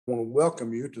I want to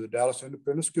welcome you to the Dallas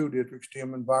Independent School District's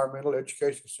STEM Environmental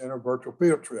Education Center virtual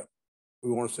field trip. We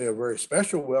want to say a very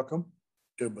special welcome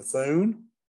to Bethune,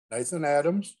 Nathan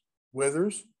Adams,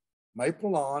 Withers,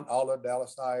 Maple Lawn, all of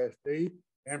Dallas ISD,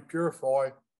 and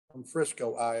Purifoy from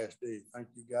Frisco ISD. Thank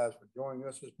you guys for joining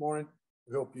us this morning.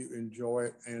 We hope you enjoy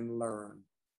it and learn.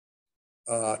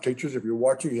 Teachers, if you're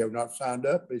watching, you have not signed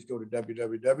up, please go to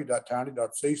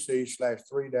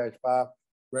www.tiny.cc/3-5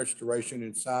 registration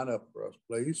and sign up for us,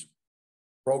 please.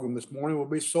 Program this morning will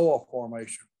be soil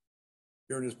formation.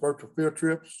 During this virtual field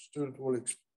trip, students will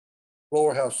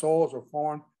explore how soils are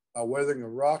formed by weathering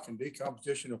of rock and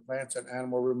decomposition of plants and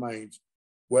animal remains.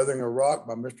 Weathering of rock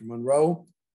by Mr. Monroe,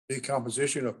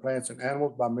 decomposition of plants and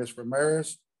animals by Ms.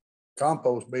 Ramirez,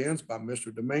 compost bins by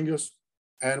Mr. Dominguez,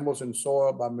 animals in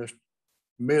soil by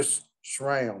Ms.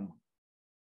 Schramm.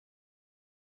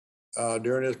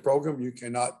 During this program, you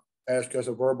cannot ask us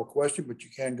a verbal question, but you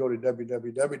can go to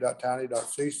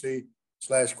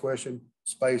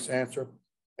www.tiny.cc/question-answer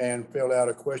and fill out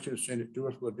a question, send it to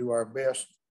us. We'll do our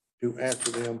best to answer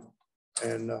them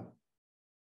and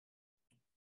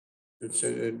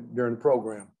during the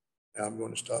program. Now I'm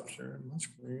going to stop sharing my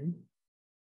screen.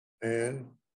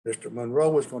 And Mr.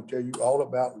 Monroe is going to tell you all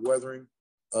about weathering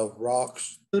of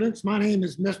rocks. Students, my name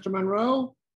is Mr.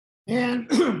 Monroe, and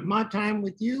my time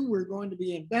with you, we're going to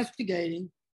be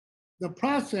investigating the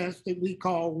process that we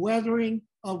call weathering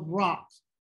of rocks.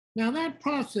 Now that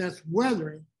process,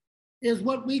 weathering, is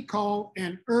what we call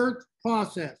an earth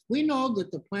process. We know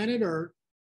that the planet Earth,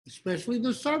 especially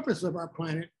the surface of our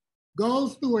planet,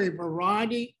 goes through a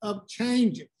variety of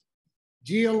changes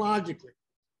geologically.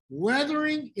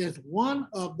 Weathering is one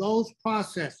of those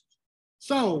processes.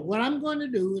 So what I'm going to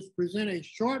do is present a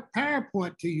short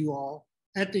PowerPoint to you all.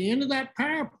 At the end of that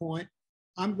PowerPoint,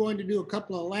 I'm going to do a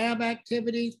couple of lab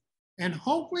activities, and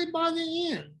hopefully by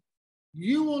the end,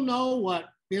 you will know what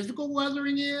physical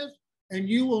weathering is, and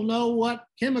you will know what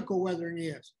chemical weathering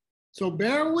is. So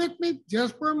bear with me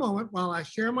just for a moment while I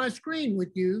share my screen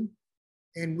with you,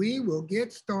 and we will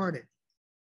get started.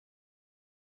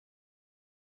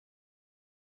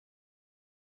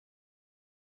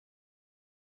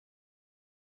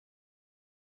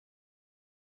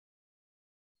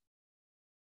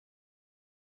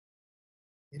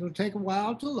 It'll take a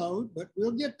while to load, but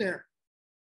we'll get there.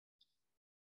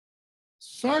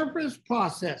 Surface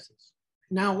processes.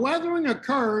 Now, weathering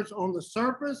occurs on the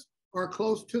surface or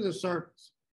close to the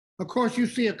surface. Of course, you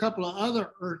see a couple of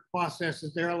other earth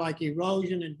processes there like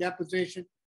erosion and deposition,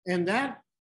 and that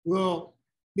will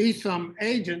be some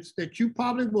agents that you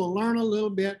probably will learn a little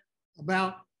bit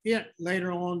about it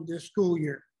later on this school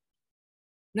year.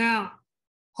 Now,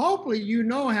 hopefully you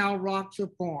know how rocks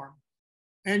are formed,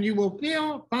 and you will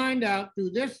find out through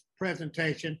this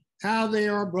presentation how they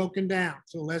are broken down.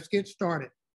 So let's get started.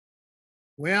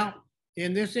 Well,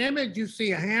 in this image, you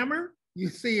see a hammer, you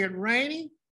see it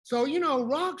raining. So, you know,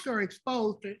 rocks are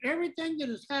exposed to everything that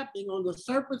is happening on the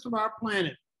surface of our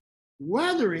planet.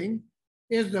 Weathering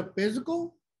is the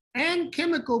physical and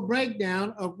chemical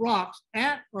breakdown of rocks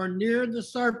at or near the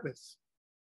surface.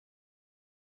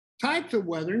 Types of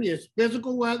weathering is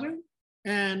physical weathering,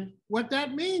 and what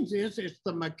that means is it's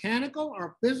the mechanical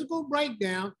or physical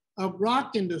breakdown of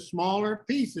rock into smaller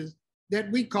pieces that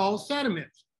we call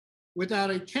sediments without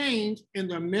a change in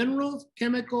the mineral's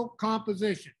chemical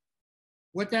composition.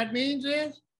 What that means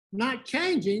is not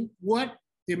changing what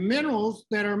the minerals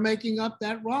that are making up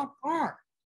that rock are.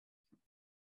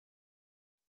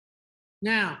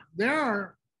 Now, there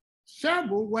are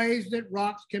several ways that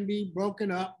rocks can be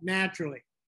broken up naturally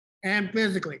and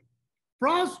physically.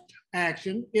 Frost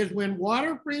action is when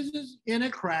water freezes in a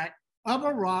crack of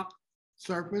a rock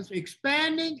surface,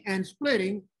 expanding and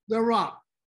splitting the rock.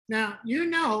 Now, you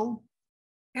know,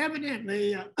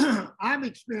 evidently, I've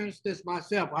experienced this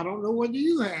myself. I don't know whether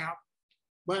you have,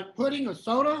 but putting a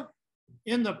soda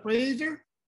in the freezer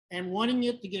and wanting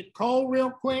it to get cold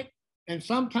real quick, and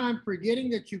sometimes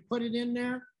forgetting that you put it in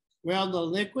there, well, the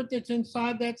liquid that's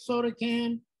inside that soda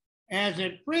can, as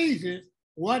it freezes,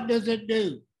 what does it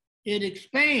do? It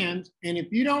expands, and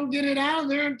if you don't get it out of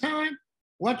there in time,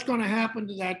 what's going to happen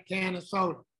to that can of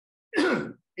soda?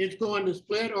 It's going to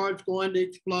split or it's going to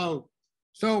explode.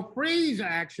 So freeze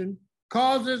action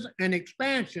causes an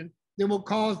expansion that will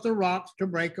cause the rocks to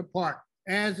break apart,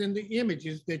 as in the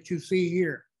images that you see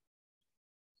here.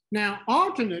 Now,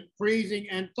 alternate freezing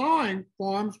and thawing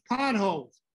forms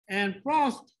potholes and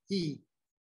frost heave.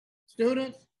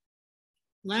 Students,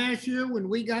 last year when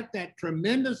we got that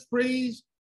tremendous freeze,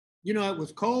 you know, it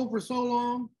was cold for so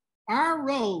long, our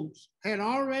roads had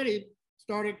already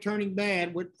started turning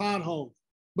bad with potholes.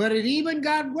 But it even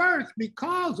got worse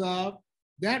because of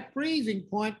that freezing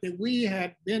point that we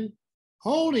had been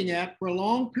holding at for a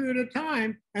long period of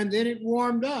time, and then it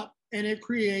warmed up and it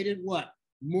created what?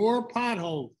 More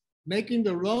potholes, making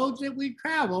the roads that we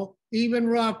travel even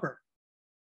rougher.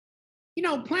 You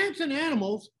know, plants and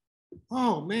animals,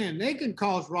 oh man, they can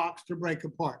cause rocks to break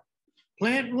apart.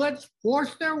 Plant roots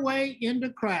force their way into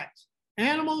cracks.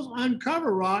 Animals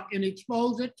uncover rock and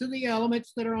expose it to the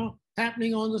elements that are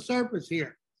happening on the surface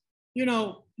here. You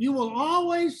know, you will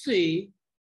always see,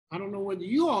 I don't know whether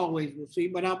you always will see,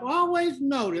 but I've always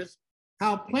noticed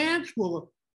how plants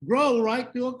will grow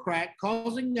right through a crack,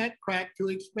 causing that crack to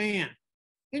expand.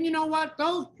 And you know what?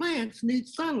 Those plants need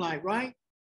sunlight, right?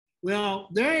 Well,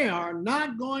 they are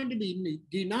not going to be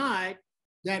denied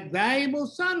that valuable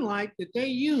sunlight that they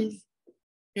use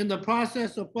in the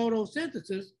process of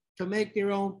photosynthesis to make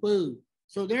their own food.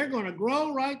 So they're going to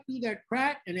grow right through that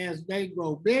crack. And as they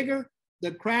grow bigger,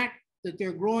 the crack that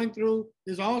they're growing through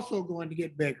is also going to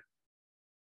get bigger.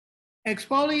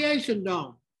 Exfoliation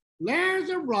dome. Layers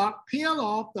of rock peel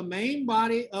off the main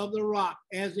body of the rock,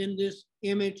 as in this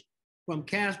image from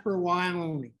Casper,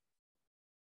 Wyoming.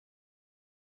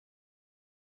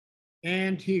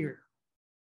 And here.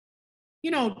 You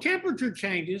know, temperature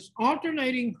changes,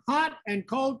 alternating hot and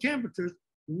cold temperatures,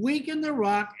 weaken the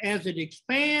rock as it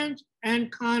expands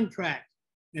and contracts.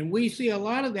 And we see a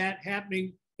lot of that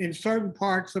happening in certain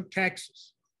parts of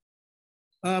Texas.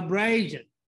 Abrasion.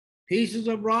 Pieces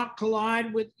of rock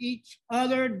collide with each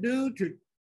other due to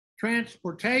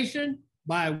transportation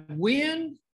by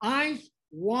wind, ice,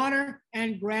 water,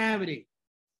 and gravity.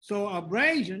 So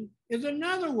abrasion is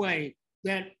another way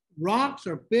that rocks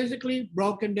are physically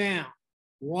broken down.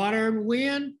 Water and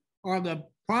wind are the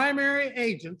primary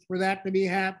agents for that to be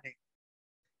happening.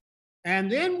 And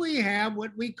then we have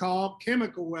what we call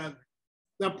chemical weathering,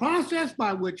 the process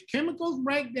by which chemicals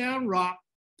break down rock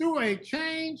through a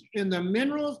change in the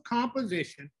mineral's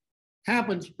composition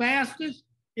happens fastest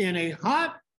in a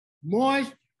hot,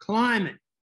 moist climate.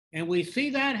 And we see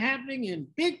that happening in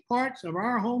big parts of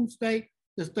our home state,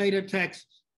 the state of Texas.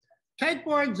 Take,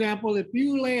 for example, if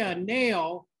you lay a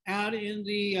nail out in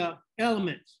the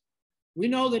elements, we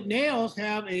know that nails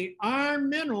have an iron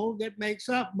mineral that makes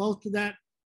up most of that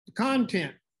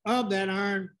content of that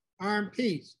iron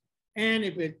piece. And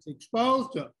if it's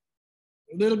exposed to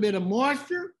a little bit of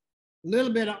moisture, a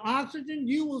little bit of oxygen,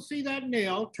 you will see that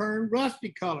nail turn rusty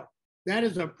color. That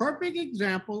is a perfect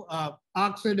example of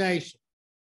oxidation,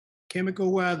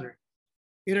 chemical weathering.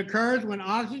 It occurs when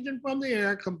oxygen from the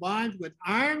air combines with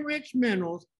iron-rich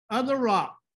minerals of the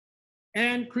rock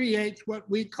and creates what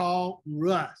we call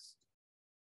rust.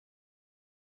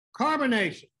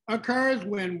 Carbonation occurs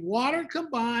when water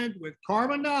combines with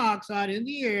carbon dioxide in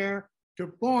the air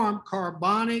to form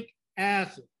carbonic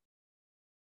acid.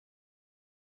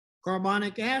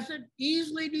 Carbonic acid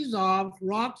easily dissolves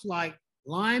rocks like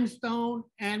limestone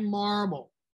and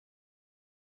marble.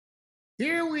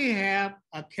 Here we have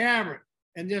a cavern,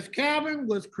 and this cavern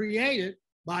was created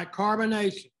by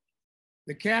carbonation.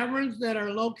 The caverns that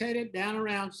are located down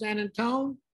around San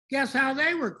Antonio, guess how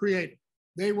they were created?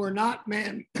 They were not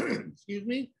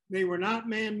they were not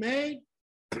man-made,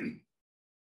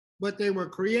 but they were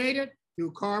created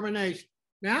through carbonation.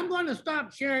 Now I'm going to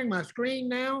stop sharing my screen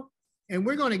now, and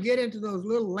we're going to get into those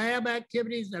little lab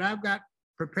activities that I've got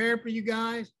prepared for you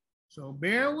guys. So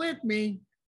bear with me.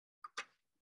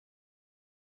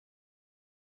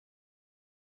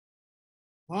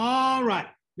 All right,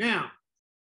 now,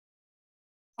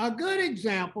 a good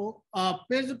example of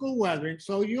physical weathering,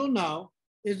 so you'll know,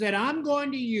 is that I'm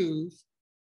going to use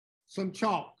some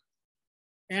chalk.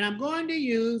 And I'm going to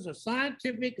use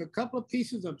a couple of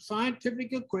pieces of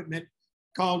scientific equipment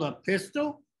called a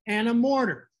pistol and a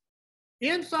mortar.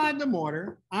 Inside the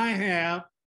mortar, I have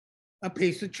a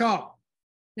piece of chalk.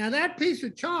 Now that piece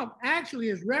of chalk actually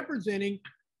is representing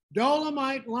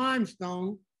dolomite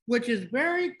limestone, which is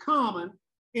very common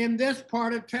in this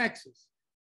part of Texas.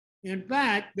 In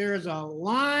fact, there's a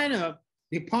line of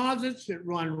deposits that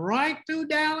run right through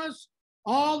Dallas,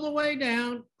 all the way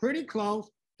down pretty close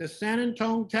to San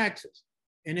Antonio, Texas,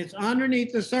 and it's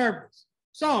underneath the surface.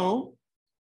 So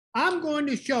I'm going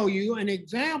to show you an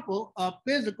example of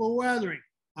physical weathering.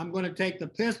 I'm going to take the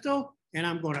pistol and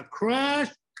I'm going to crush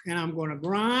and I'm going to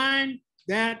grind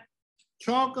that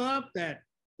chalk up, that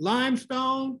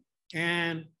limestone.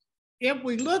 And if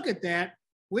we look at that,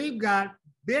 we've got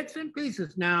bits and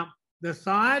pieces. Now, the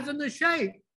size and the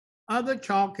shape of the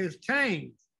chalk has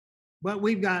changed, but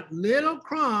we've got little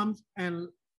crumbs and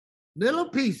little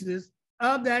pieces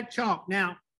of that chalk.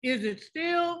 Now, is it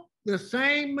still the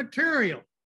same material?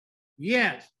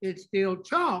 Yes, it's still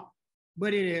chalk,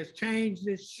 but it has changed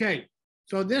its shape.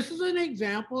 So this is an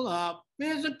example of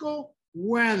physical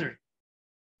weathering.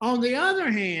 On the other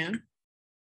hand,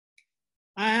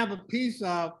 I have a piece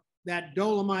of that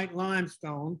dolomite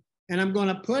limestone, and I'm going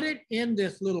to put it in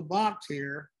this little box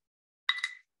here.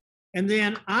 And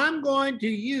then I'm going to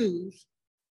use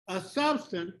a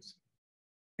substance,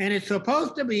 and it's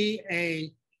supposed to be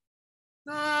a,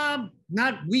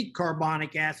 not weak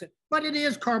carbonic acid, but it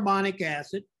is carbonic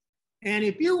acid. And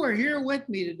if you were here with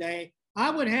me today, I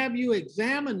would have you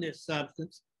examine this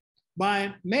substance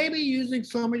by maybe using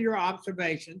some of your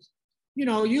observations. You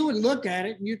know, you would look at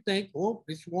it and you think, oh,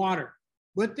 it's water.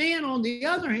 But then on the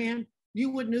other hand, you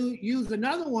would use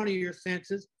another one of your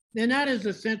senses, and that is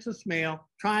the sense of smell,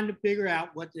 trying to figure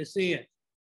out what this is.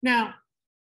 Now,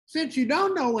 since you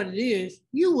don't know what it is,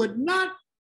 you would not,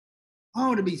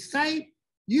 to be safe,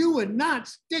 you would not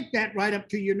stick that right up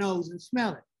to your nose and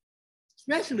smell it,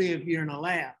 especially if you're in a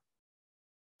lab,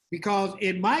 because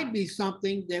it might be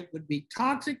something that would be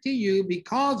toxic to you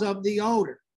because of the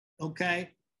odor, okay?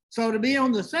 So to be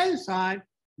on the safe side,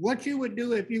 what you would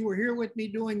do if you were here with me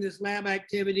doing this lab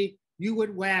activity, you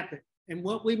would whap it. And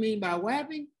what we mean by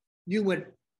whapping, you would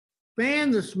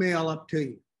fan the smell up to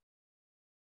you.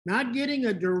 Not getting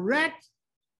a direct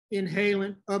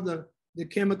inhalant of the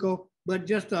chemical, but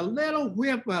just a little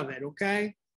whiff of it,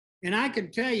 okay? And I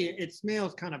can tell you, it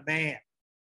smells kind of bad.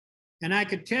 And I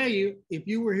could tell you, if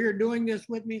you were here doing this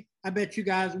with me, I bet you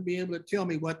guys would be able to tell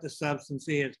me what the substance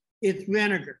is. It's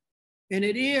vinegar, and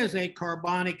it is a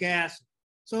carbonic acid.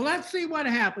 So let's see what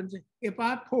happens if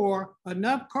I pour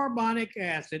enough carbonic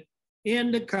acid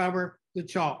in to cover the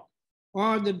chalk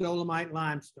or the dolomite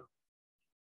limestone.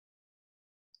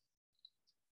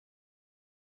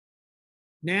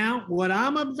 Now, what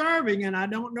I'm observing, and I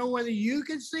don't know whether you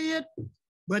can see it,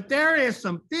 but there is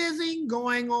some fizzing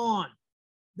going on.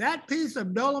 That piece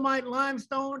of dolomite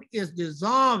limestone is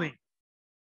dissolving.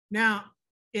 Now,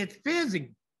 it's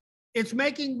fizzing. It's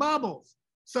making bubbles.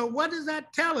 So what does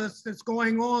that tell us that's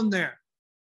going on there?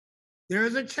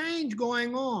 There's a change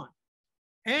going on.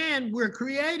 And we're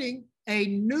creating a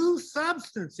new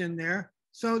substance in there.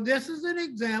 So this is an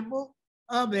example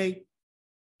of a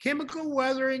chemical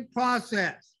weathering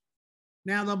process.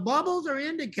 Now, the bubbles are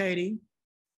indicating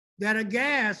that a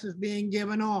gas is being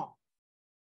given off.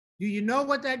 Do you know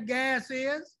what that gas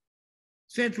is?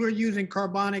 Since we're using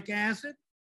carbonic acid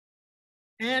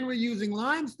and we're using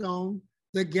limestone,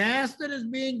 the gas that is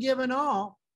being given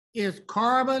off is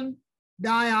carbon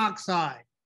dioxide.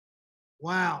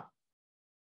 Wow.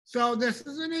 So this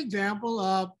is an example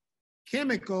of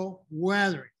chemical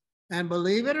weathering. And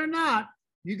believe it or not,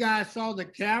 you guys saw the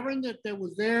cavern that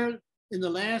was there in the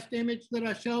last image that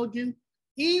I showed you.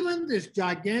 Even this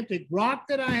gigantic rock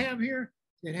that I have here,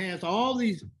 it has all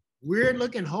these weird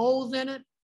looking holes in it.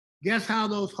 Guess how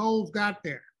those holes got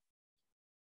there?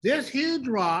 This huge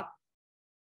rock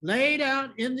laid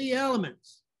out in the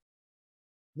elements,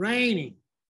 raining.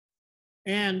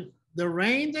 And the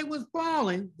rain that was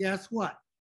falling, guess what?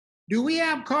 Do we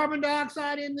have carbon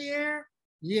dioxide in the air?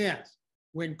 Yes.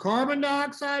 When carbon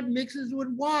dioxide mixes with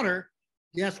water,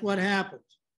 guess what happens?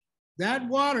 That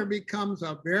water becomes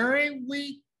a very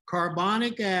weak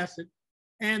carbonic acid,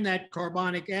 and that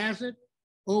carbonic acid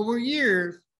over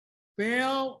years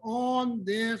fell on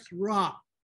this rock.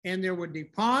 And there were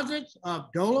deposits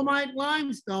of dolomite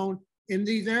limestone in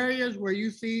these areas where you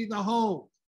see the holes.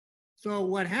 So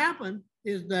what happened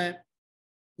is that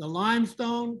the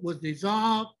limestone was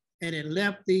dissolved and it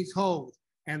left these holes.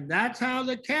 And that's how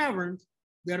the caverns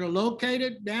that are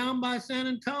located down by San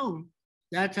Antonio,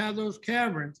 that's how those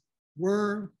caverns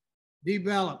were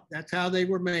developed. That's how they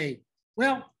were made.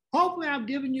 Well, hopefully I've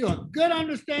given you a good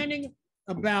understanding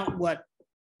about what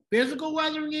physical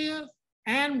weathering is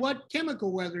and what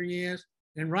chemical weathering is.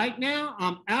 And right now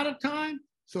I'm out of time.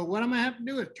 So what I'm gonna have to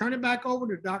do is turn it back over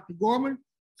to Dr. Gorman.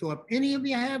 So if any of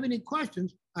you have any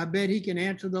questions, I bet he can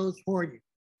answer those for you.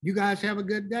 You guys have a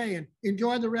good day and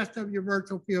enjoy the rest of your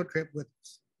virtual field trip with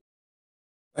us.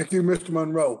 Thank you, Mr.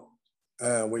 Monroe.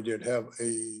 We did have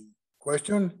a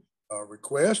question, a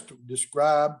request to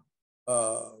describe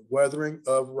weathering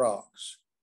of rocks.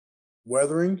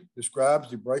 Weathering describes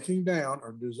the breaking down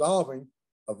or dissolving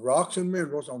of rocks and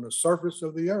minerals on the surface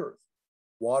of the earth.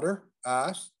 Water,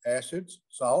 ice, acids,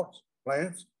 salts,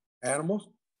 plants, animals,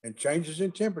 and changes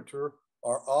in temperature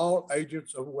are all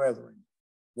agents of weathering.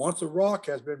 Once a rock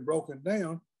has been broken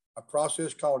down, a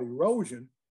process called erosion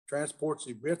transports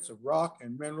the bits of rock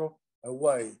and mineral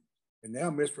away. And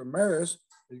now Ms. Ramirez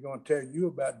is going to tell you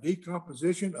about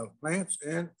decomposition of plants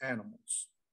and animals.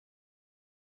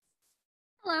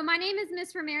 Hello, my name is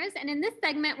Ms. Ramirez, and in this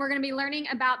segment, we're going to be learning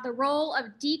about the role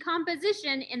of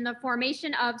decomposition in the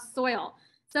formation of soil.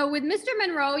 So with Mr.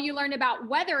 Monroe, you learned about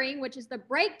weathering, which is the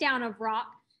breakdown of rock.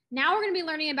 Now we're going to be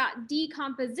learning about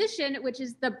decomposition, which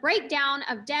is the breakdown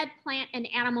of dead plant and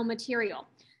animal material.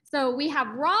 So we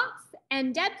have rocks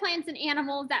and dead plants and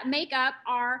animals that make up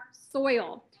our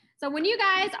soil. So when you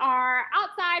guys are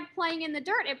outside playing in the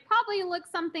dirt, it probably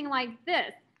looks something like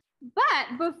this.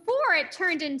 But before it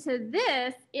turned into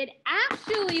this, it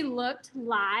actually looked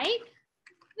like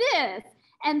this.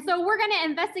 And so we're going to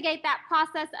investigate that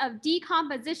process of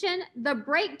decomposition, the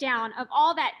breakdown of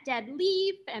all that dead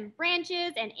leaf and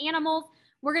branches and animals.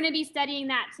 We're going to be studying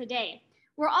that today.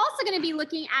 We're also going to be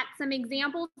looking at some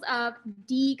examples of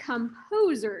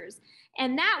decomposers.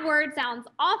 And that word sounds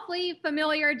awfully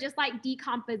familiar, just like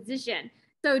decomposition.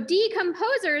 So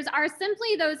decomposers are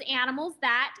simply those animals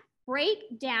that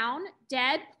break down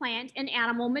dead plant and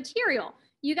animal material.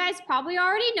 You guys probably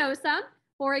already know some.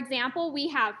 For example, we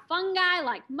have fungi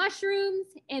like mushrooms,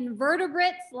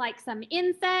 invertebrates like some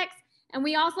insects, and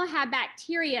we also have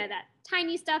bacteria, that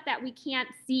tiny stuff that we can't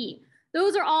see.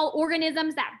 Those are all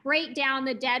organisms that break down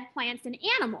the dead plants and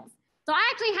animals. So I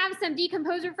actually have some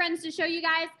decomposer friends to show you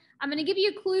guys. I'm going to give you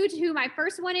a clue to who my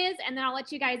first one is, and then I'll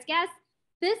let you guys guess.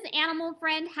 This animal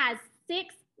friend has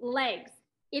 6 legs.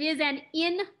 It is an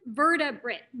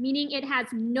invertebrate, meaning it has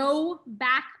no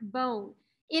backbone.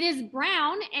 It is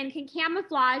brown and can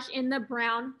camouflage in the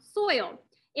brown soil.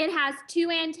 It has 2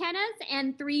 antennas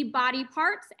and 3 body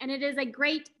parts, and it is a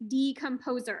great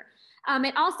decomposer.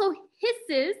 It also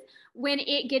hisses when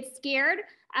it gets scared.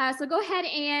 So go ahead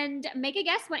and make a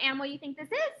guess what animal you think this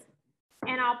is.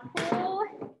 And I'll pull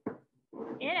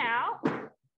it out.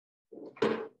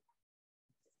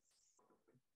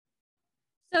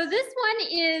 So this one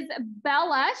is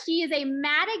Bella. She is a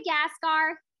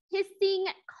Madagascar hissing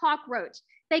cockroach.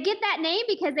 They get that name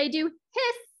because they do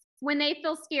hiss when they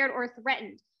feel scared or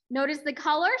threatened. Notice the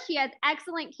color. She has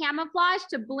excellent camouflage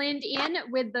to blend in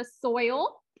with the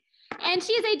soil. And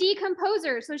she is a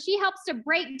decomposer, so she helps to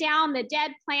break down the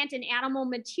dead plant and animal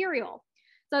material.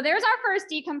 So there's our first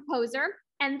decomposer.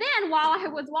 And then while I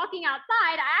was walking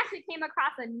outside, I actually came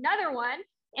across another one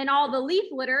in all the leaf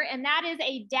litter, and that is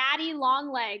a daddy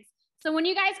long legs. So when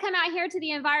you guys come out here to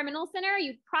the Environmental Center,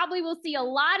 you probably will see a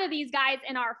lot of these guys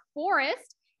in our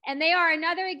forest, and they are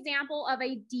another example of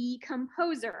a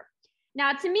decomposer.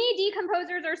 Now, to me,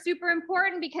 decomposers are super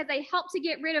important because they help to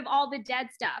get rid of all the dead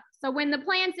stuff. So when the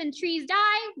plants and trees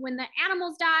die, when the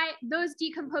animals die, those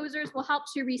decomposers will help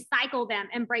to recycle them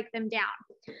and break them down.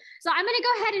 So I'm going to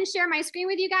go ahead and share my screen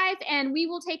with you guys, and we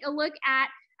will take a look at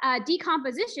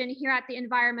decomposition here at the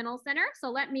Environmental Center.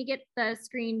 So let me get the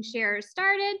screen share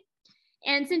started.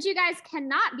 And since you guys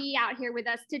cannot be out here with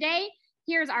us today,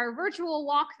 here's our virtual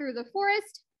walk through the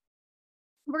forest.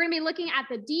 We're going to be looking at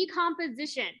the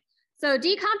decomposition. So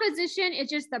decomposition is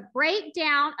just the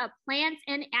breakdown of plants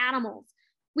and animals.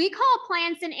 We call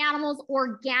plants and animals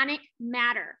organic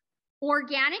matter.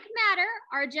 Organic matter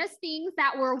are just things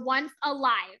that were once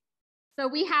alive. So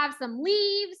we have some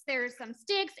leaves, there's some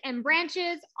sticks and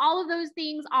branches. All of those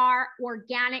things are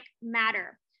organic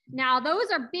matter. Now,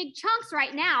 those are big chunks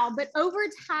right now, but over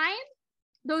time,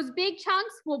 those big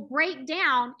chunks will break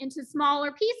down into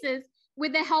smaller pieces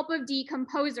with the help of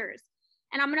decomposers.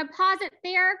 And I'm going to pause it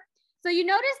there. So you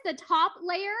notice the top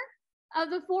layer of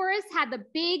the forest had the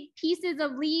big pieces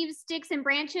of leaves, sticks, and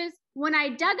branches. When I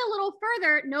dug a little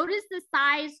further, notice the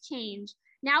size change.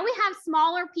 Now we have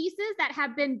smaller pieces that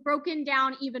have been broken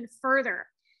down even further.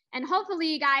 And hopefully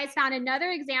you guys found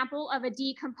another example of a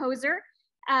decomposer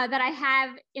that I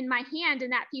have in my hand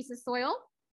in that piece of soil.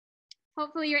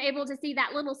 Hopefully you're able to see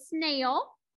that little snail.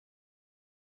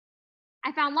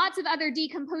 I found lots of other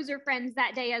decomposer friends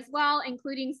that day as well,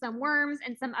 including some worms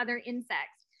and some other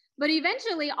insects. But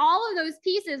eventually all of those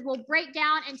pieces will break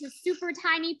down into super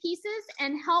tiny pieces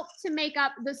and help to make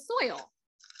up the soil.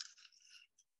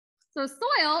 So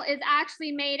soil is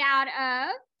actually made out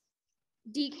of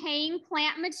decaying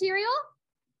plant material,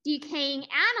 decaying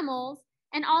animals,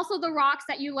 and also the rocks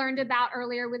that you learned about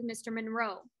earlier with Mr.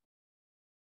 Monroe.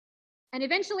 And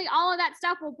eventually all of that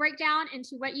stuff will break down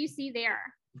into what you see there.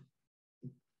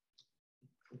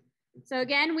 So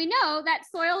again, we know that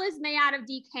soil is made out of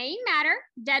decaying matter,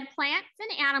 dead plants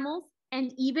and animals,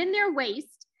 and even their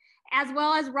waste, as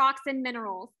well as rocks and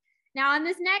minerals. Now in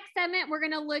this next segment, we're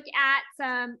going to look at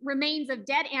some remains of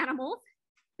dead animals.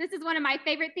 This is one of my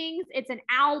favorite things. It's an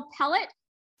owl pellet.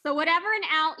 So whatever an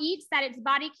owl eats that its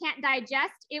body can't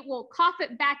digest, it will cough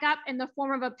it back up in the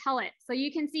form of a pellet. So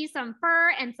you can see some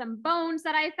fur and some bones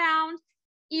that I found.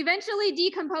 Eventually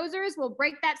decomposers will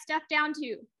break that stuff down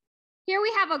too. Here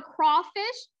we have a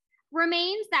crawfish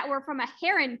remains that were from a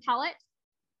heron pellet.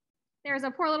 There's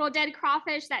a poor little dead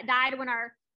crawfish that died when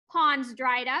our ponds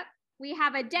dried up. We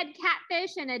have a dead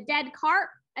catfish and a dead carp.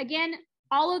 Again,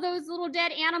 all of those little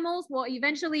dead animals will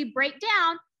eventually break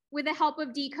down with the help of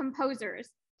decomposers.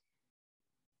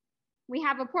 We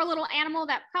have a poor little animal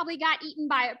that probably got eaten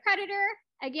by a predator.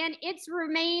 Again, its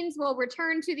remains will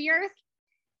return to the earth.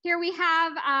 Here we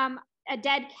have a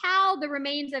dead cow, the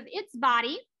remains of its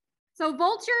body. So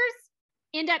vultures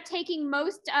end up taking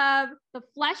most of the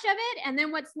flesh of it, and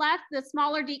then what's left, the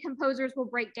smaller decomposers will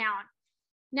break down.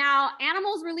 Now,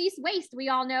 animals release waste, we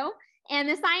all know, and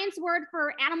the science word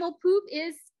for animal poop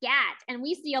is scat, and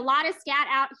we see a lot of scat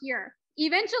out here.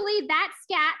 Eventually, that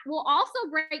scat will also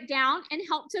break down and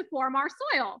help to form our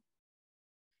soil.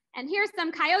 And here's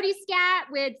some coyote scat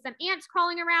with some ants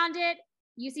crawling around it.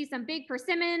 You see some big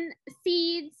persimmon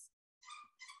seeds.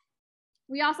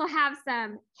 We also have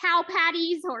some cow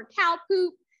patties or cow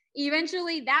poop.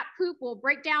 Eventually, that poop will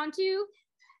break down too.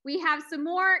 We have some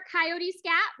more coyote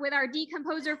scat with our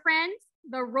decomposer friends,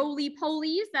 the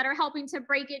roly-polies that are helping to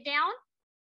break it down.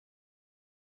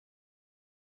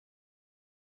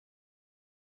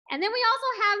 And then we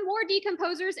also have more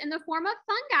decomposers in the form of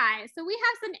fungi. So we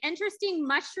have some interesting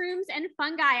mushrooms and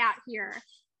fungi out here.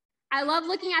 I love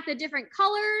looking at the different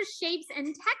colors, shapes,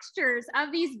 and textures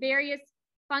of these various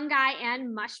fungi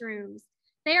and mushrooms.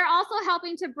 They are also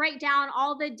helping to break down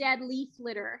all the dead leaf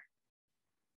litter.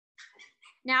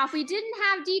 Now, if we didn't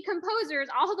have decomposers,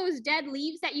 all those dead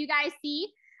leaves that you guys see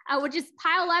would just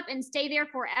pile up and stay there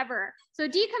forever. So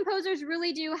decomposers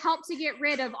really do help to get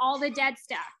rid of all the dead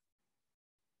stuff.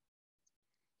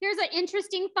 Here's an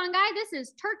interesting fungi. This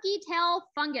is turkey tail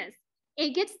fungus.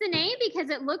 It gets the name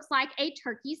because it looks like a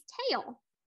turkey's tail.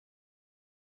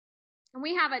 And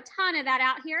we have a ton of that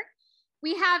out here.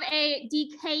 We have a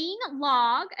decaying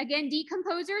log. Again,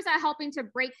 decomposers are helping to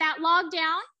break that log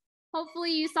down.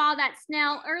 Hopefully you saw that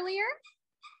snail earlier.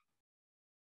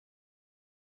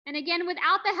 And again,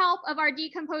 without the help of our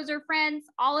decomposer friends,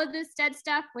 all of this dead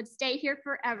stuff would stay here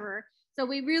forever. So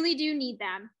we really do need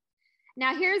them.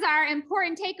 Now here's our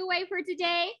important takeaway for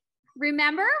today.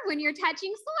 Remember, when you're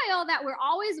touching soil, that we're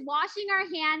always washing our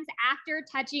hands after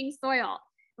touching soil.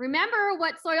 Remember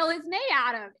what soil is made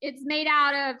out of. It's made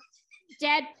out of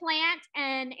dead plant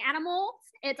and animals.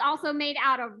 It's also made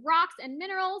out of rocks and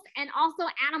minerals and also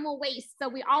animal waste. So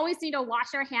we always need to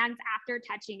wash our hands after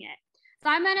touching it. So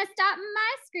I'm gonna stop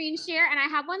my screen share, and I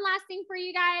have one last thing for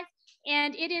you guys.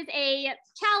 And it is a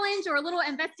challenge or a little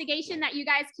investigation that you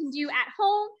guys can do at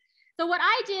home. So what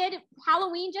I did,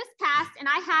 Halloween just passed, and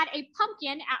I had a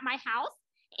pumpkin at my house,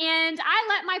 and I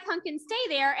let my pumpkin stay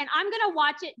there, and I'm gonna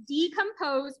watch it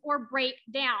decompose or break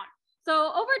down.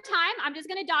 So over time, I'm just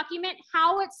gonna document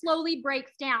how it slowly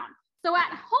breaks down. So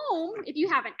at home, if you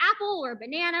have an apple or a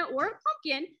banana or a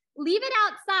pumpkin, leave it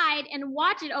outside and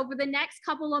watch it over the next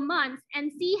couple of months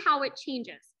and see how it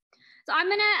changes. So I'm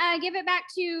gonna give it back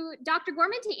to Dr.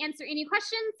 Gorman to answer any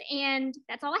questions, and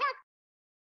that's all I have.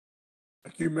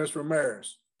 Thank you, Ms.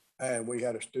 Ramirez. And we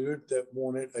had a student that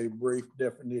wanted a brief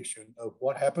definition of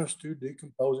what happens to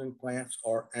decomposing plants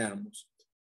or animals.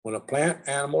 When a plant,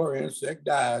 animal, or insect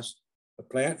dies, the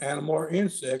plant, animal, or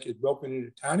insect is broken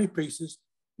into tiny pieces,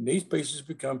 and these pieces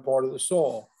become part of the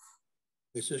soil.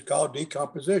 This is called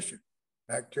decomposition.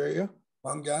 Bacteria,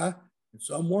 fungi, and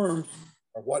some worms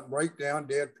are what break down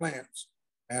dead plants,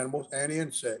 animals, and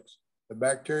insects. The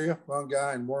bacteria,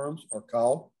 fungi, and worms are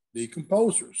called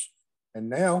decomposers. And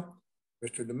now,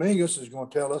 Mr. Dominguez is going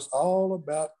to tell us all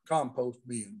about compost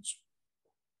bins.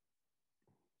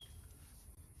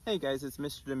 Hey guys, it's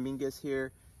Mr. Dominguez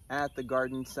here at the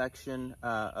garden section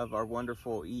of our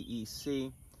wonderful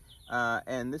EEC.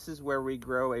 And this is where we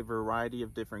grow a variety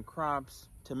of different crops: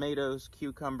 tomatoes,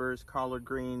 cucumbers, collard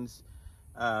greens,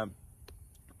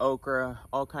 okra,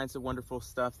 all kinds of wonderful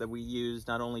stuff that we use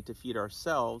not only to feed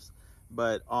ourselves,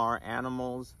 but our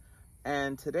animals.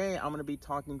 And today I'm going to be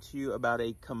talking to you about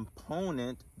a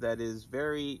component that is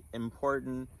very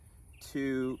important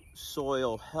to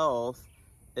soil health,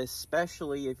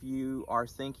 especially if you are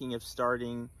thinking of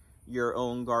starting your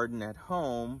own garden at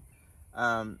home.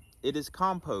 It is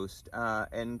compost,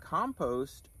 and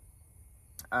compost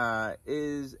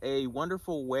is a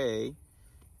wonderful way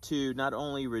to not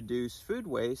only reduce food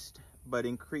waste, but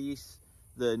increase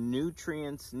the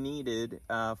nutrients needed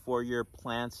for your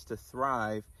plants to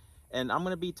thrive. And I'm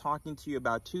going to be talking to you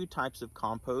about two types of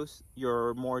compost: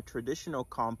 your more traditional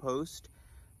compost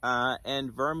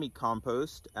and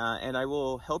vermicompost. And I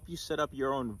will help you set up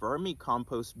your own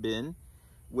vermicompost bin,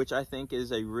 which I think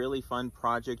is a really fun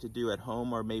project to do at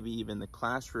home or maybe even the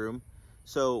classroom.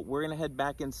 So we're gonna head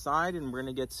back inside and we're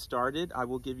gonna get started. I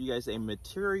will give you guys a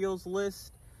materials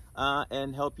list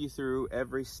and help you through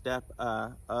every step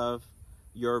of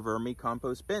your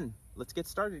vermicompost bin. Let's get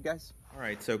started, guys. All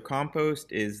right, so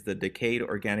compost is the decayed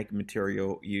organic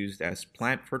material used as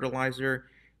plant fertilizer,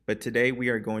 but today we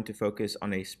are going to focus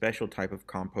on a special type of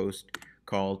compost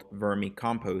called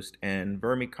vermicompost. And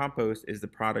vermicompost is the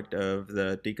product of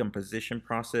the decomposition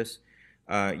process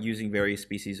using various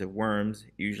species of worms,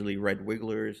 usually red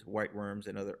wigglers, white worms,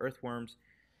 and other earthworms.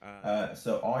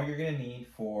 So all you're going to need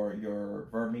for your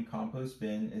vermicompost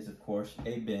bin is, of course,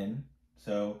 a bin.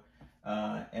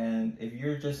 And if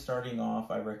you're just starting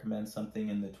off, I recommend something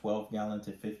in the 12-gallon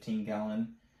to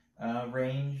 15-gallon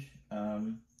range.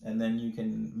 And then you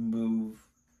can move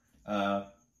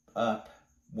up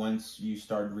once you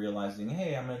start realizing,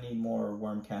 hey, I'm going to need more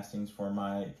worm castings for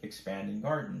my expanding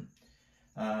garden.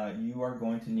 You are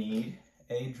going to need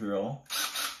a drill.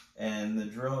 And the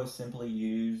drill is simply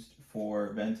used for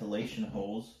ventilation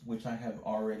holes, which I have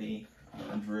already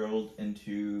drilled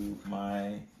into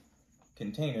my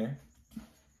container,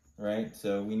 right?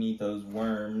 So we need those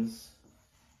worms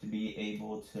to be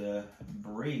able to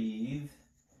breathe.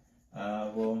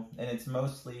 And it's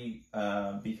mostly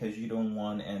because you don't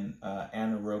want an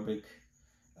anaerobic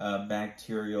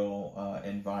bacterial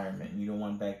environment. You don't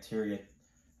want bacteria,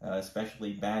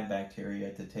 especially bad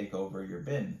bacteria, to take over your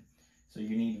bin. So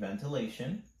you need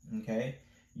ventilation, okay?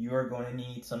 You are going to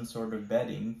need some sort of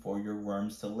bedding for your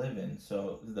worms to live in.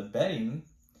 So the bedding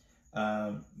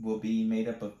will be made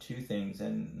up of two things,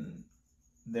 and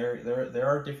there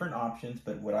are different options,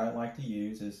 but what I like to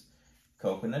use is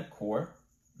coconut coir,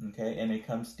 okay? And it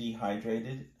comes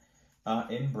dehydrated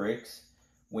in bricks.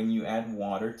 When you add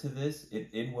water to this,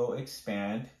 it will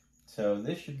expand. So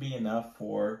this should be enough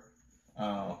for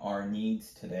our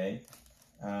needs today.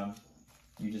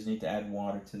 You just need to add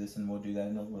water to this, and we'll do that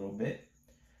in a little bit.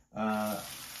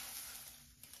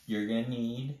 You're going to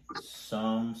need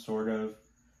some sort of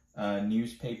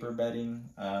newspaper bedding.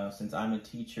 Since I'm a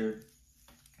teacher,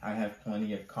 I have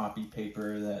plenty of copy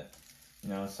paper that, you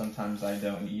know, sometimes I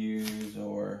don't use,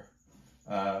 or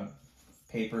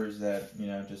papers that, you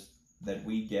know, just that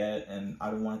we get, and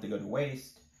I don't want it to go to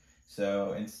waste.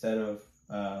 So instead of,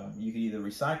 you can either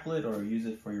recycle it or use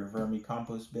it for your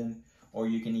vermicompost bin, or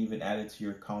you can even add it to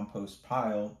your compost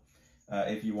pile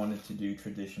if you wanted to do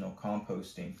traditional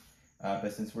composting.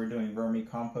 But since we're doing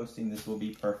vermicomposting, this will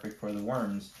be perfect for the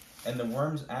worms. And the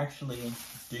worms actually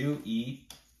do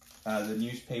eat the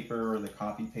newspaper or the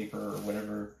copy paper or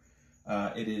whatever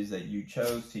it is that you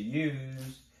chose to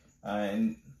use.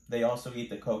 And they also eat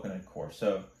the coconut coir.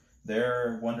 So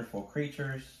they're wonderful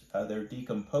creatures. They're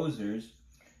decomposers.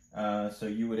 So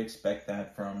you would expect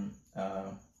that from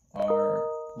our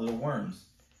little worms.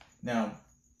 Now,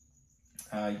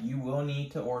 you will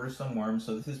need to order some worms.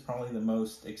 So this is probably the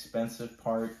most expensive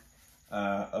part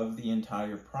of the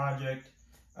entire project,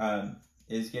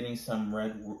 is getting some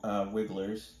red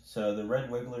wigglers. So the red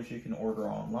wigglers you can order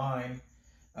online.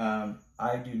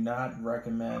 I do not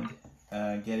recommend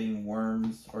getting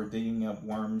worms or digging up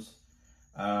worms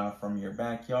from your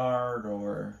backyard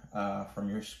or from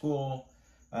your school,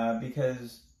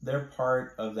 because they're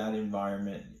part of that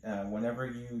environment. Whenever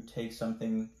you take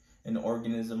something, an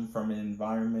organism from an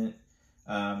environment,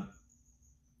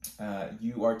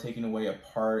 you are taking away a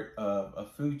part of a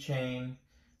food chain.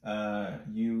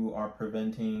 You are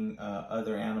preventing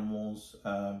other animals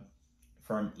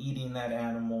from eating that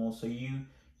animal. So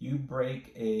you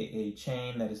break a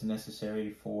chain that is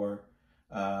necessary for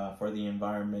the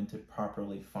environment to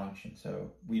properly function.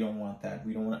 So we don't want that.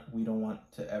 We don't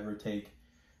want to ever take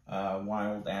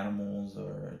wild animals,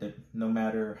 or no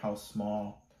matter how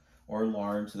small or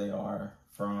large they are,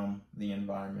 from the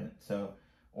environment. So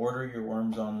order your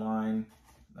worms online.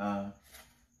 I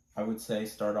would say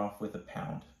start off with a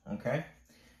pound, okay?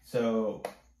 So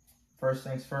first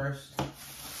things first,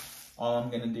 all I'm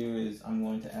gonna do is I'm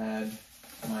going to add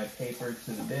my paper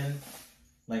to the bin.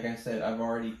 Like I said, I've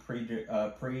already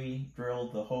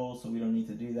pre-drilled the hole, so we don't need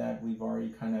to do that. We've already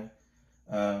kind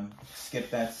of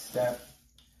skipped that step.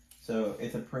 So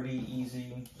it's a pretty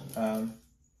easy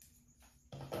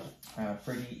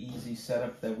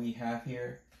setup that we have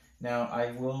here. Now,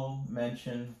 I will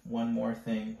mention one more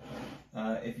thing.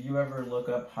 If you ever look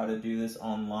up how to do this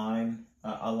online,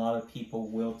 a lot of people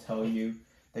will tell you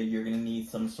that you're going to need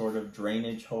some sort of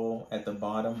drainage hole at the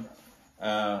bottom.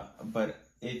 But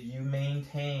if you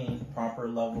maintain proper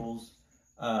levels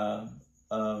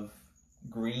of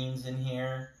greens in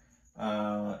here,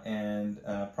 and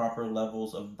proper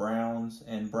levels of browns,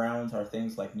 and browns are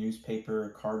things like newspaper,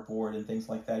 cardboard, and things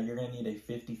like that, you're going to need a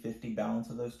 50-50 balance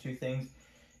of those two things.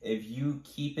 if you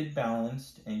keep it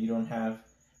balanced and you don't have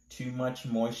too much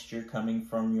moisture coming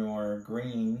from your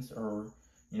greens, or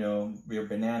your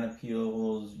banana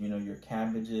peels, your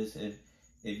cabbages, if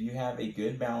you have a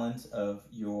good balance of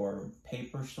your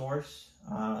paper source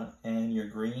and your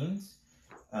greens,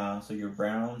 so your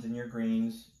browns and your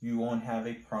greens, you won't have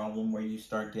a problem where you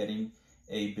start getting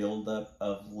a buildup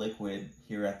of liquid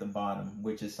here at the bottom,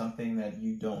 which is something that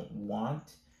you don't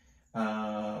want,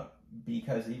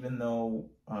 because even though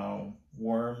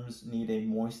worms need a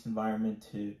moist environment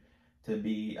to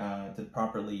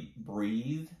properly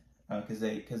breathe, because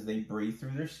they breathe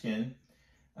through their skin,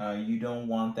 you don't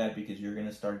want that, because you're going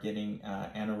to start getting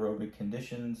anaerobic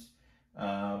conditions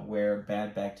where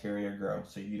bad bacteria grow.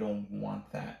 So you don't want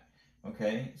that.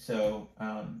 Okay, so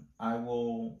I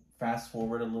will fast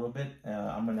forward a little bit.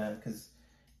 I'm gonna, because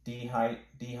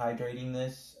dehydrating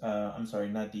this, I'm sorry,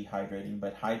 not dehydrating,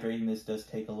 but hydrating this does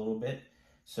take a little bit.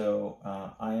 So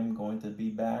I am going to be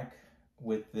back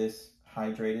with this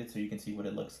hydrated so you can see what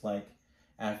it looks like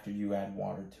after you add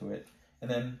water to it. And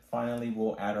then finally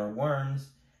we'll add our worms,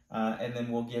 and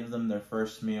then we'll give them their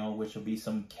first meal, which will be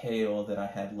some kale that I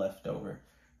had left over.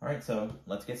 All right, so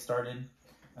let's get started.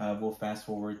 We'll fast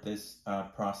forward this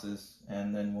process,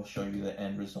 and then we'll show you the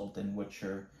end result and what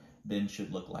your bin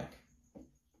should look like.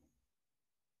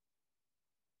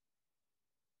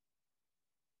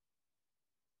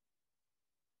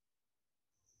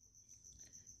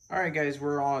 All right, guys,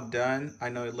 we're all done. I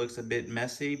know it looks a bit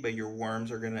messy, but your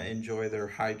worms are going to enjoy their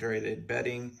hydrated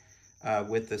bedding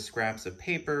with the scraps of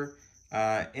paper.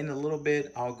 In a little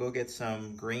bit, I'll go get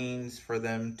some greens for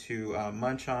them to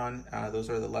munch on. Those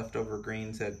are the leftover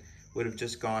greens that would have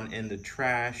just gone in the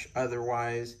trash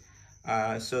otherwise.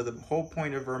 So the whole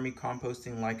point of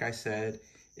vermicomposting, like I said,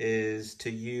 is to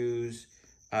use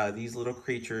these little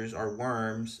creatures, our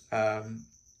worms,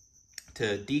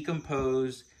 to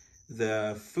decompose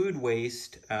the food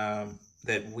waste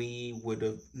that we would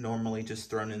have normally just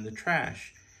thrown in the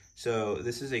trash. So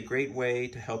this is a great way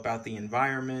to help out the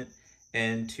environment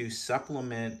and to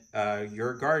supplement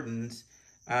your gardens.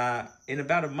 In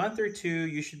about a month or two,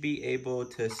 you should be able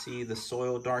to see the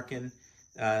soil darken.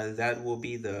 That will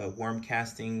be the worm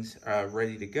castings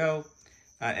ready to go.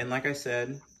 And like I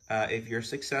said, if you're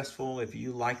successful, if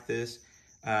you like this,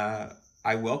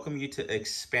 I welcome you to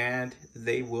expand.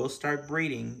 They will start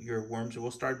breeding. Your worms will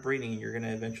start breeding. You're going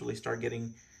to eventually start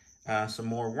getting some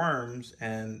more worms.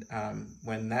 And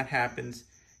when that happens,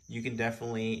 you can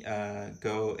definitely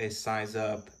go a size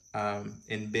up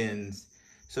in bins.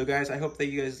 So guys, I hope that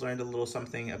you guys learned a little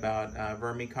something about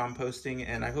vermicomposting,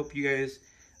 and I hope you guys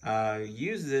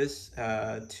use this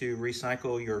to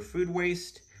recycle your food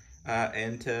waste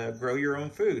and to grow your own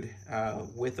food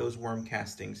with those worm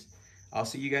castings. I'll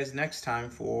see you guys next time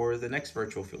for the next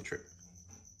virtual field trip.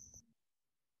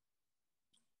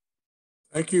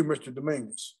 Thank you, Mr.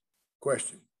 Dominguez.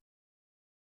 Question: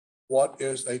 what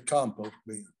is a compost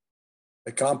bin?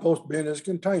 A compost bin is a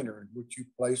container in which you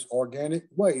place organic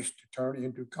waste to turn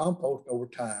into compost over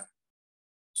time.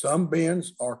 Some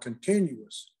bins are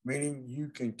continuous, meaning you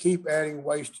can keep adding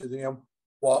waste to them,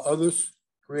 while others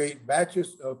create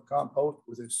batches of compost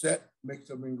with a set mix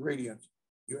of ingredients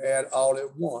you add all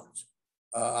at once.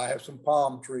 I have some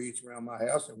palm trees around my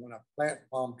house, and when I plant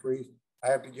palm trees, I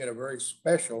have to get a very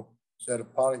special set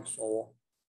of potting soil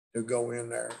to go in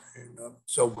there. And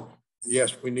so,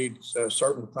 yes, we need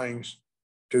certain things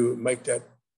to make that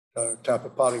type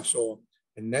of potting soil.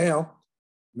 And now,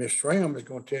 Ms. Schramm is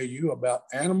going to tell you about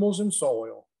animals and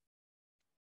soil.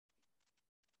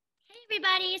 Hey,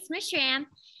 everybody, it's Ms. Schramm.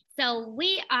 So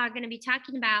we are going to be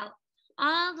talking about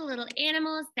all the little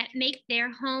animals that make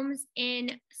their homes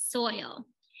in soil.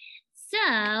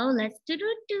 So let's do.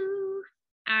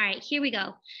 All right, here we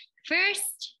go.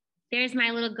 First, there's my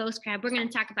little ghost crab. We're going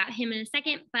to talk about him in a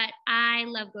second, but I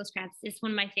love ghost crabs. It's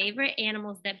one of my favorite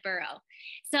animals that burrow.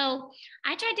 So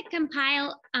I tried to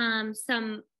compile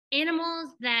some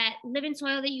animals that live in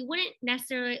soil that you wouldn't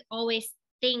necessarily always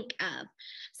think of.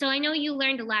 So I know you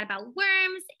learned a lot about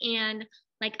worms and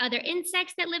like other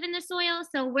insects that live in the soil.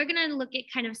 So we're going to look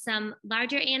at kind of some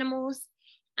larger animals,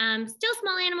 still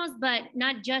small animals, but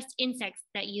not just insects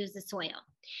that use the soil.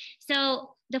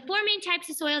 So the four main types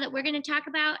of soil that we're going to talk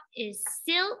about is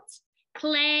silt,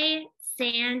 clay,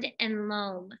 sand, and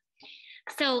loam.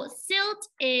 So silt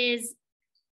is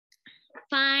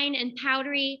fine and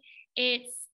powdery.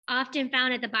 It's often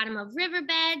found at the bottom of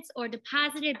riverbeds or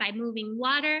deposited by moving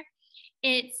water.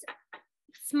 It's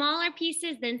smaller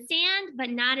pieces than sand, but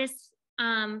not as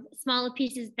smaller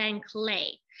pieces than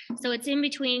clay. So it's in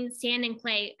between sand and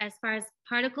clay as far as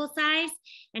particle size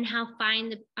and how fine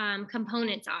the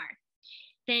components are.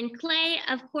 Then clay,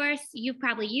 of course, you've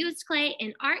probably used clay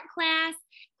in art class.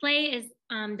 Clay is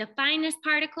the finest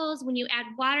particles. When you add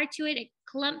water to it, it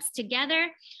clumps together.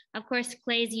 Of course,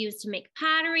 clay is used to make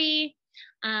pottery.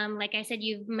 Like I said,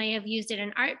 you may have used it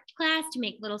in art class to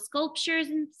make little sculptures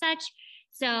and such.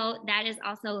 So that is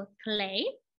also clay.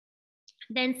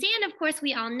 Then sand, of course,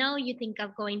 we all know. You think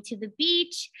of going to the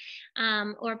beach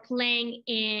or playing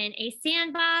in a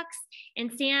sandbox,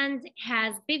 and sand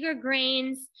has bigger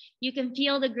grains. You can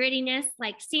feel the grittiness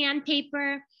like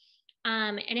sandpaper,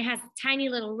 and it has tiny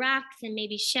little rocks and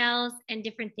maybe shells and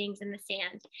different things in the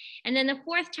sand. And then the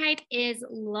fourth type is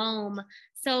loam.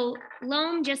 So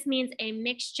loam just means a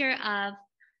mixture of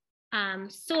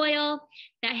soil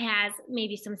that has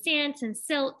maybe some sand, some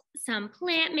silt, some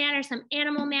plant matter, some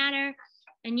animal matter,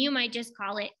 and you might just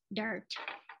call it dirt.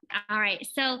 All right,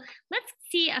 so let's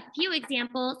see a few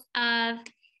examples of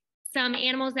some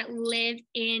animals that live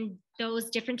in those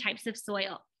different types of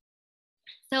soil.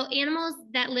 So animals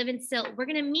that live in silt, we're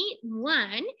gonna meet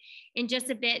one in just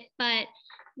a bit, but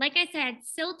like I said,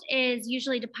 silt is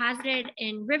usually deposited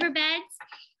in riverbeds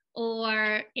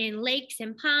or in lakes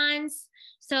and ponds.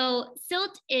 So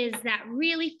silt is that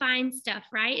really fine stuff,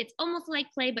 right? It's almost like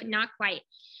clay, but not quite.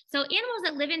 So animals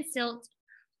that live in silt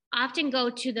often go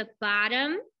to the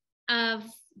bottom of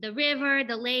the river,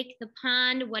 the lake, the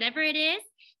pond, whatever it is,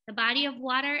 the body of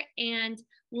water, and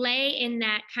lay in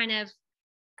that kind of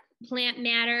plant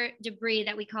matter debris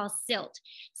that we call silt.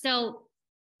 So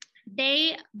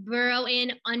they burrow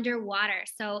in underwater.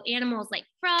 So animals like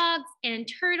frogs and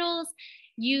turtles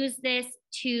use this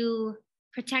to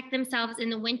protect themselves in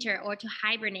the winter or to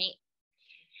hibernate.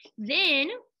 Then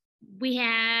we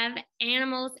have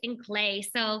animals in clay.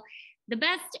 So the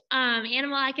best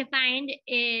animal I could find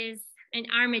is an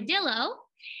armadillo,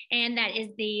 and that is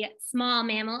the small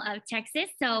mammal of Texas.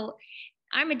 So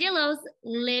armadillos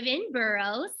live in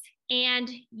burrows, and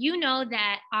you know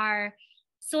that our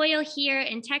soil here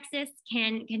in Texas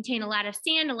can contain a lot of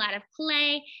sand, a lot of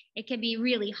clay. It can be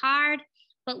really hard,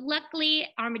 but luckily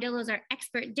armadillos are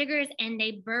expert diggers and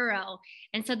they burrow.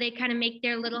 And so they kind of make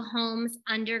their little homes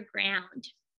underground.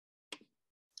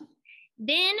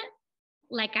 Then,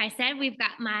 like I said, we've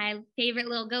got my favorite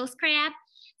little ghost crab.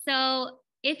 So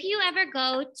if you ever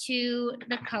go to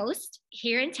the coast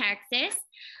here in Texas,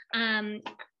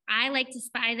 I like to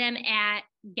spy them at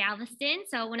Galveston.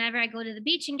 So whenever I go to the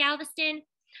beach in Galveston,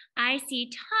 I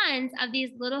see tons of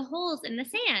these little holes in the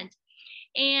sand.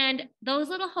 And those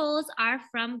little holes are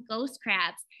from ghost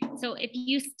crabs. So if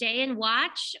you stay and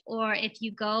watch, or if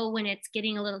you go when it's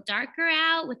getting a little darker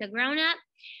out with a grown-up,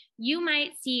 you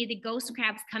might see the ghost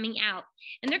crabs coming out.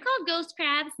 And they're called ghost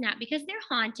crabs, not because they're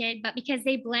haunted, but because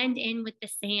they blend in with the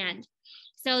sand.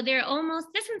 So they're almost,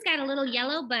 this one's got a little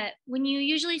yellow, but when you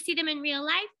usually see them in real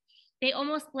life, they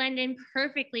almost blend in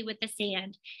perfectly with the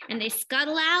sand. And they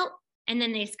scuttle out, and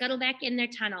then they scuttle back in their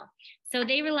tunnel. So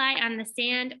they rely on the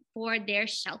sand for their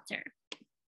shelter.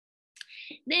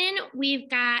 Then we've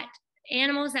got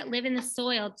animals that live in the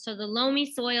soil. So the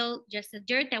loamy soil, just the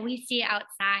dirt that we see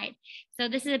outside. So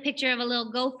this is a picture of a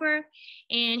little gopher,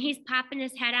 and he's popping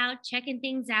his head out, checking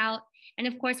things out. And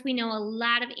of course, we know a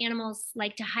lot of animals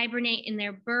like to hibernate in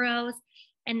their burrows,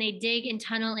 and they dig and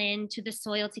tunnel into the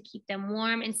soil to keep them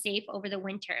warm and safe over the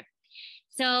winter.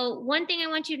 So one thing I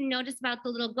want you to notice about the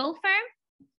little gopher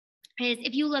is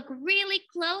if you look really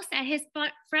close at his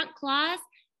front claws,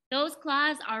 those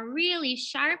claws are really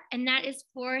sharp, and that is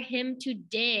for him to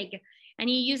dig. And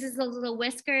he uses those little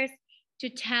whiskers to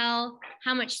tell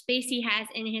how much space he has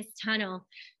in his tunnel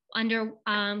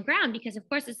underground, because of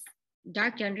course it's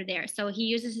dark under there. So he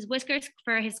uses his whiskers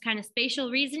for his kind of spatial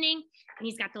reasoning, and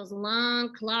he's got those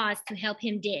long claws to help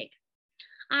him dig.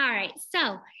 All right,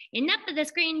 so enough of the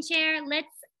screen share. Let's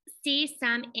see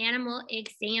some animal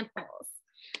examples.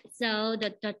 So,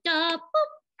 boop. All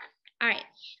right,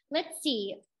 let's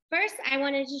see. First, I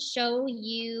wanted to show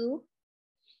you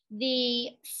the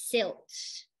silt.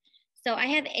 So I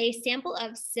have a sample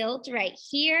of silt right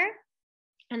here.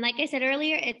 And like I said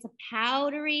earlier, it's a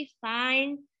powdery,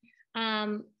 fine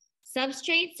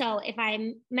substrate. So if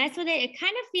I mess with it, it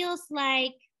kind of feels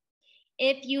like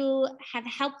if you have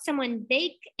helped someone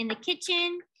bake in the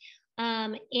kitchen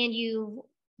and you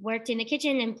worked in the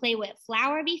kitchen and played with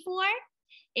flour before,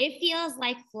 it feels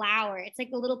like flour. It's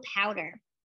like a little powder.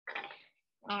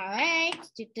 All right,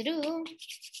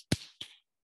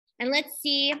 and let's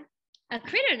see a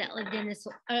critter that lived in this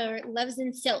or lives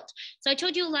in silt. So I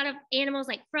told you a lot of animals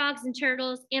like frogs and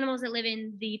turtles, animals that live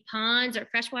in the ponds or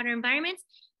freshwater environments,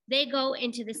 they go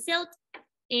into the silt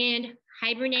and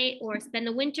hibernate or spend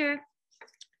the winter.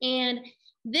 And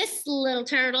this little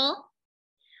turtle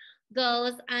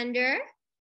goes under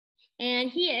and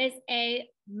he is a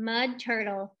mud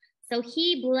turtle. So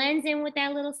he blends in with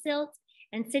that little silt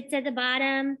and sits at the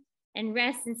bottom and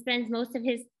rests and spends most of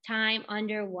his time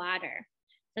underwater.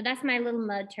 So that's my little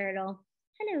mud turtle.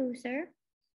 Hello, sir.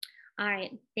 All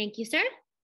right, thank you, sir.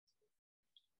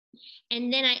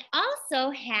 And then I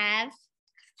also have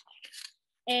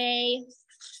a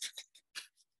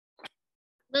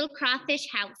little crawfish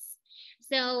house.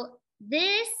 So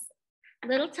this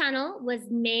little tunnel was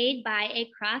made by a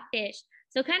crawfish.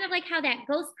 So kind of like how that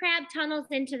ghost crab tunnels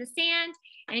into the sand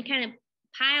and it kind of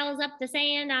piles up the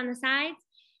sand on the sides.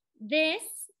 This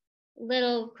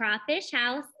little crawfish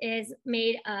house is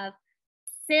made of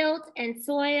silt and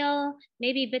soil,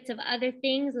 maybe bits of other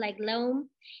things like loam.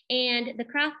 And the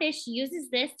crawfish uses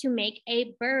this to make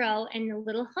a burrow and a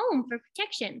little home for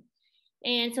protection.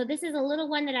 And so this is a little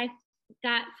one that I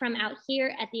got from out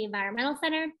here at the Environmental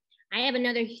Center. I have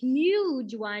another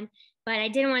huge one, but I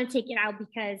didn't want to take it out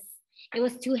because it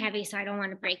was too heavy, so I don't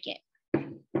want to break it.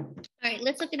 All right,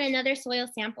 let's look at another soil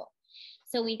sample.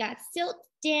 So we got silt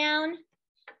down.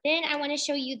 Then I want to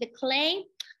show you the clay.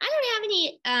 I don't have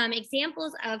any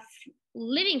examples of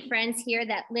living friends here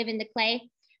that live in the clay,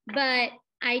 but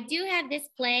I do have this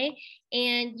clay,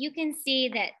 and you can see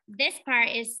that this part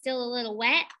is still a little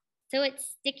wet, so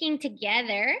it's sticking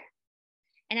together,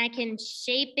 and I can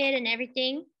shape it and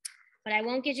everything, but I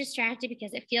won't get distracted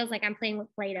because it feels like I'm playing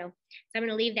with Play-Doh. So I'm going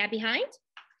to leave that behind.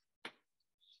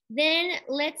 Then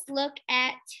let's look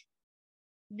at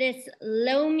this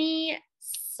loamy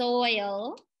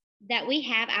soil that we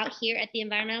have out here at the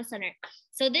Environmental Center.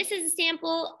 So this is a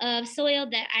sample of soil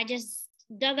that I just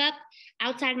dug up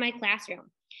outside my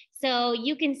classroom. So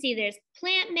you can see there's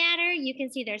plant matter. You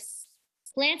can see there's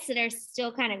plants that are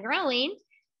still kind of growing.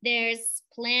 There's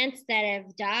plants that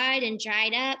have died and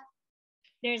dried up.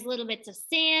 There's little bits of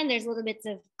sand. There's little bits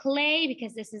of clay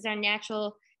because this is our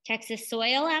natural Texas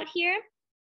soil out here.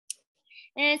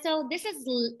 And so this is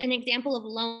an example of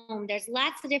loam. There's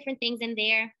lots of different things in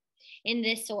there in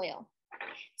this soil.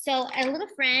 So a little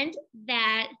friend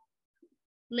that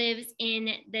lives in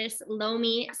this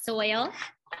loamy soil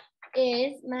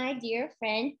is my dear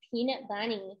friend, Peanut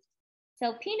Bunny.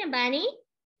 So Peanut Bunny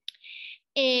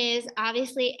is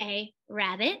obviously a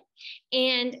rabbit,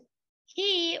 and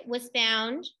he was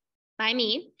found by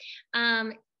me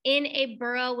in a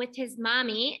burrow with his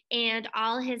mommy and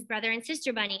all his brother and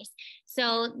sister bunnies.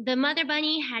 So the mother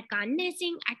bunny had gone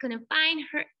missing. I couldn't find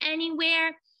her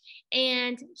anywhere.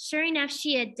 And sure enough,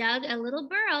 she had dug a little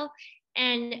burrow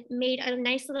and made a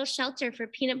nice little shelter for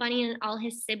Peanut Bunny and all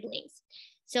his siblings.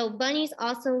 So bunnies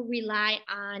also rely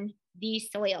on the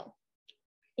soil.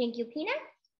 Thank you, Peanut.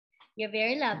 You're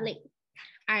very lovely.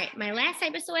 All right, my last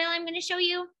type of soil I'm going to show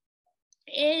you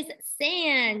is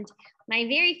sand, my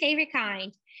very favorite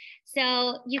kind.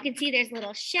 So you can see there's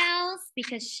little shells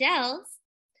because shells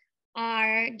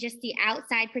are just the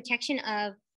outside protection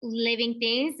of living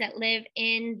things that live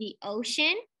in the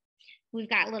ocean. We've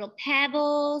got little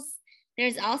pebbles.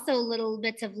 There's also little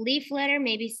bits of leaf litter,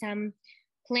 maybe some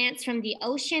plants from the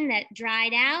ocean that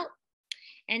dried out.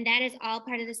 And that is all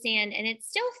part of the sand. And it's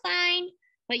still fine,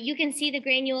 but you can see the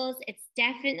granules. It's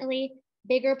definitely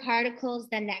bigger particles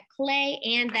than that clay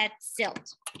and that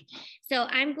silt. So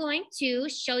I'm going to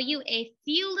show you a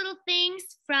few little things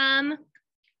from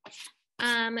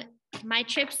my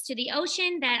trips to the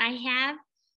ocean that I have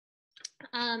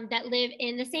that live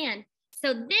in the sand.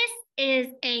 So this is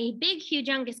a big,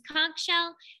 humongous conch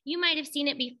shell. You might have seen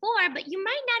it before, but you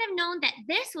might not have known that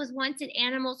this was once an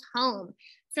animal's home.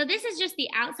 So this is just the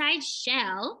outside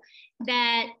shell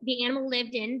that the animal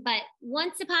lived in. But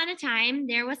once upon a time,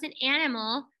 there was an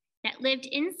animal that lived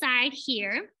inside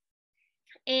here,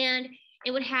 and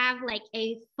it would have like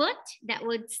a foot that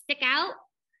would stick out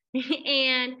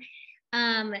and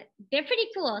they're pretty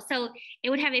cool. So it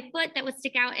would have a foot that would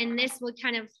stick out, and this would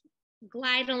kind of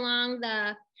glide along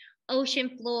the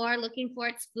ocean floor looking for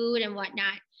its food and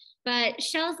whatnot. But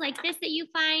shells like this that you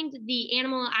find, the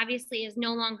animal obviously is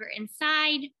no longer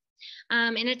inside.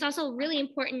 And it's also really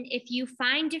important if you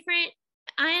find different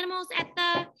animals at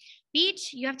the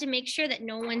beach, you have to make sure that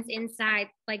no one's inside.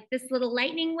 Like this little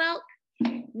lightning whelk,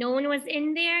 no one was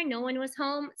in there, no one was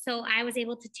home. So I was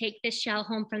able to take this shell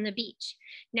home from the beach.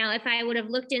 Now, if I would have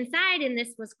looked inside and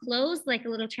this was closed like a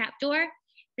little trap door,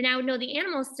 then I would know the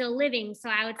animal is still living. So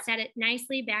I would set it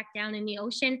nicely back down in the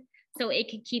ocean so it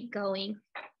could keep going.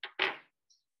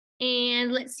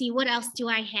 And let's see, what else do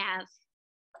I have?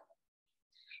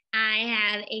 I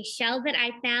have a shell that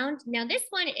I found. Now this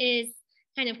one is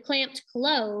kind of clamped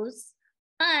closed,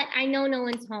 but I know no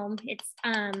one's home. It's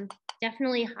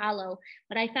definitely hollow,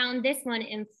 but I found this one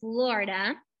in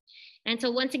Florida. And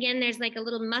so once again, there's like a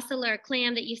little mussel or a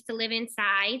clam that used to live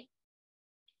inside.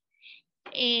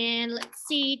 And let's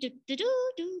see.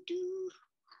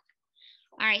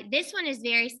 All right, this one is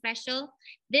very special.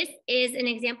 This is an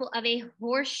example of a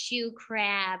horseshoe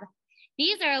crab.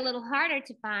 These are a little harder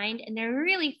to find and they're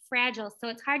really fragile. So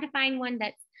it's hard to find one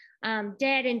that's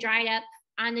dead and dried up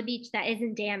on the beach that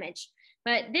isn't damaged.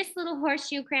 But this little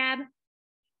horseshoe crab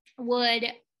would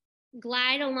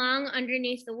glide along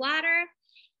underneath the water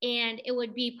and it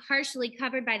would be partially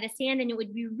covered by the sand and it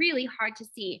would be really hard to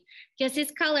see because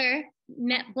his color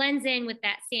blends in with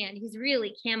that sand. He's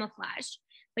really camouflaged.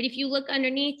 But if you look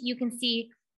underneath, you can see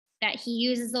that he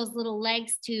uses those little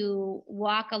legs to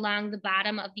walk along the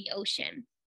bottom of the ocean.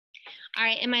 All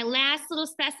right, and my last little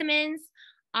specimens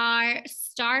are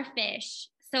starfish.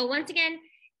 So once again,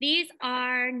 these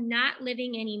are not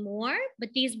living anymore, but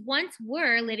these once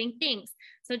were living things.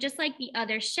 So just like the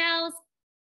other shells,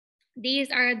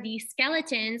 these are the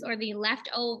skeletons or the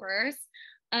leftovers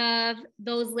of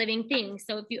those living things.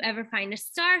 So if you ever find a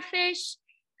starfish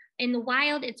in the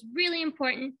wild, it's really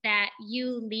important that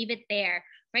you leave it there.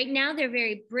 Right now, they're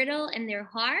very brittle and they're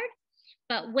hard,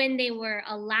 but when they were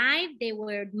alive, they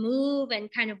would move and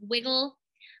kind of wiggle,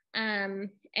 and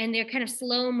they're kind of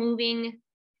slow moving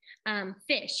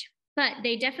fish, but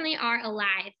they definitely are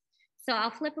alive. So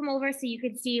I'll flip them over so you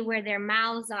can see where their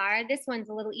mouths are. This one's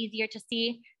a little easier to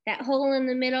see. That hole in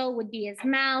the middle would be his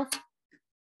mouth.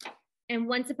 And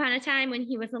once upon a time when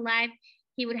he was alive,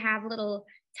 he would have little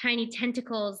tiny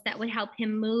tentacles that would help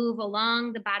him move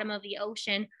along the bottom of the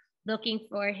ocean looking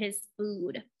for his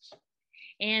food.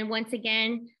 And once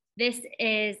again, this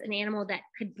is an animal that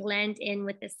could blend in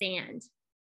with the sand.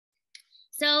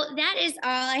 So that is all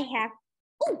I have.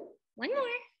 Oh, one more.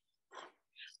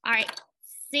 All right,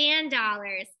 sand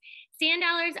dollars. Sand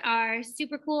dollars are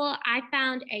super cool. I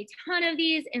found a ton of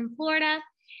these in Florida.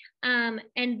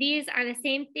 And these are the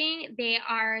same thing. They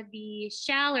are the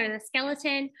shell or the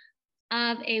skeleton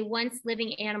of a once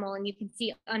living animal. And you can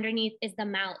see underneath is the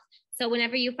mouth. So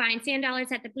whenever you find sand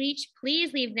dollars at the beach,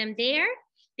 please leave them there.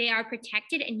 They are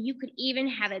protected and you could even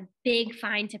have a big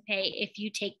fine to pay if you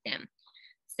take them.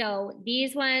 So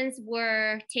these ones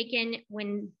were taken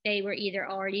when they were either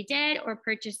already dead or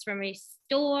purchased from a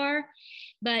store,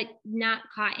 but not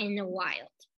caught in the wild.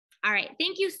 All right,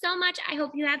 thank you so much. I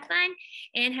hope you have fun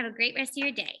and have a great rest of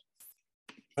your day.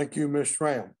 Thank you, Ms.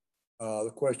 Schramm.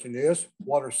 The question is,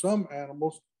 why are some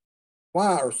animals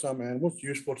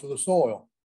useful to the soil?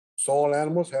 Soil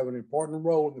animals have an important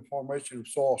role in the formation of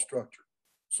soil structure.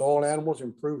 Soil animals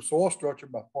improve soil structure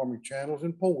by forming channels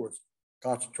and pores,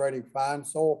 concentrating fine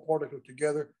soil particles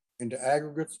together into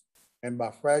aggregates, and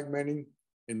by fragmenting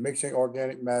and mixing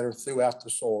organic matter throughout the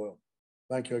soil.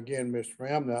 Thank you again, Ms.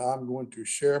 Schramm. Now I'm going to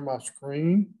share my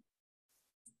screen.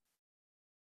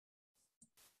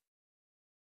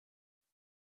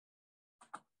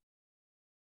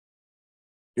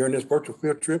 During this virtual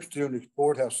field trip, students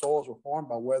explored how soils were formed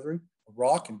by weathering of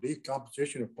rock and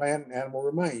decomposition of plant and animal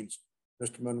remains.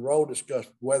 Mr. Monroe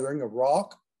discussed weathering of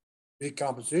rock,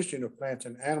 decomposition of plants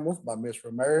and animals by Ms.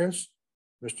 Ramirez.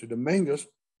 Mr. Dominguez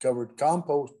covered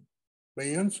compost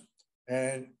bins,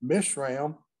 and Ms.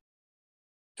 Schramm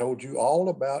told you all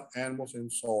about animals in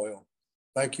soil.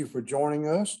 Thank you for joining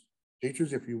us.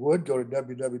 Teachers, if you would, go to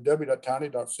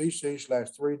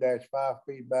www.tiny.cc/3-5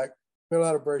 feedback, fill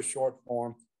out a very short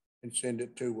form and send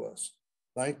it to us.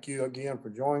 Thank you again for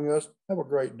joining us. Have a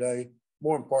great day.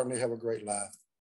 More importantly, have a great life.